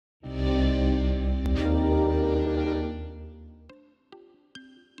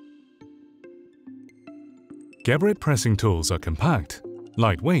Geberit pressing tools are compact,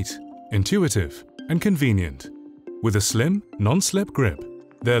 lightweight, intuitive, and convenient. With a slim, non-slip grip,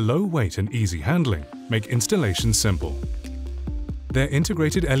 their low weight and easy handling make installation simple. Their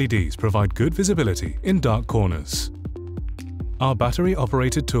integrated LEDs provide good visibility in dark corners. Our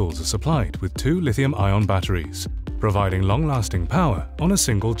battery-operated tools are supplied with 2 lithium-ion batteries, providing long-lasting power on a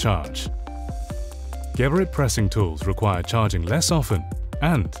single charge. Geberit pressing tools require charging less often,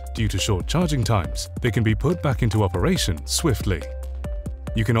 and, due to short charging times, they can be put back into operation swiftly.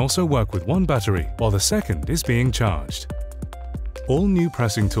 You can also work with one battery while the second is being charged. All new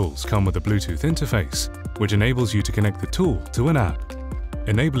pressing tools come with a Bluetooth interface, which enables you to connect the tool to an app,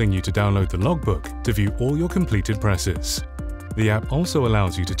 enabling you to download the logbook to view all your completed presses. The app also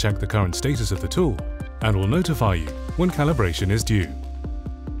allows you to check the current status of the tool and will notify you when calibration is due.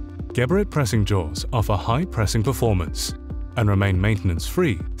 Geberit pressing jaws offer high pressing performance and remain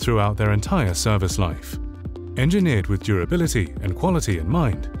maintenance-free throughout their entire service life. Engineered with durability and quality in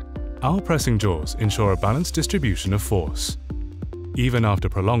mind, our pressing jaws ensure a balanced distribution of force. Even after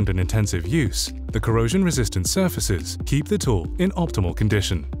prolonged and intensive use, the corrosion-resistant surfaces keep the tool in optimal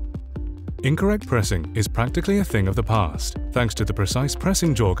condition. Incorrect pressing is practically a thing of the past, thanks to the precise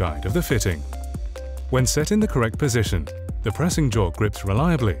pressing jaw guide of the fitting. When set in the correct position, the pressing jaw grips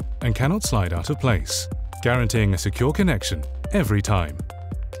reliably and cannot slide out of place, guaranteeing a secure connection every time.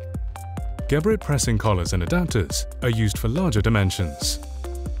 Geberit pressing collars and adapters are used for larger dimensions.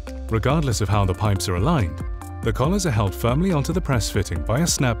 Regardless of how the pipes are aligned, the collars are held firmly onto the press fitting by a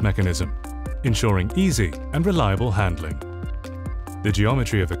snap mechanism, ensuring easy and reliable handling. The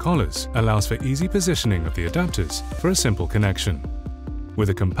geometry of the collars allows for easy positioning of the adapters for a simple connection.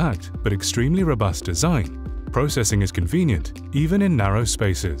 With a compact but extremely robust design, processing is convenient even in narrow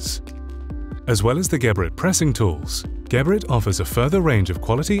spaces. As well as the Geberit pressing tools, Geberit offers a further range of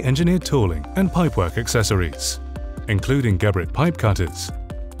quality engineered tooling and pipework accessories, including Geberit pipe cutters,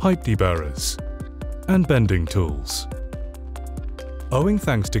 pipe deburrers, and bending tools. Owing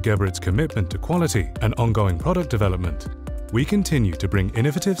thanks to Geberit's commitment to quality and ongoing product development, we continue to bring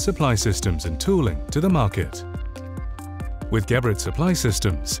innovative supply systems and tooling to the market. With Geberit Supply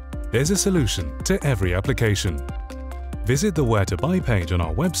Systems, there's a solution to every application. Visit the Where to Buy page on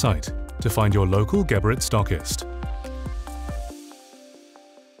our website to find your local Geberit stockist.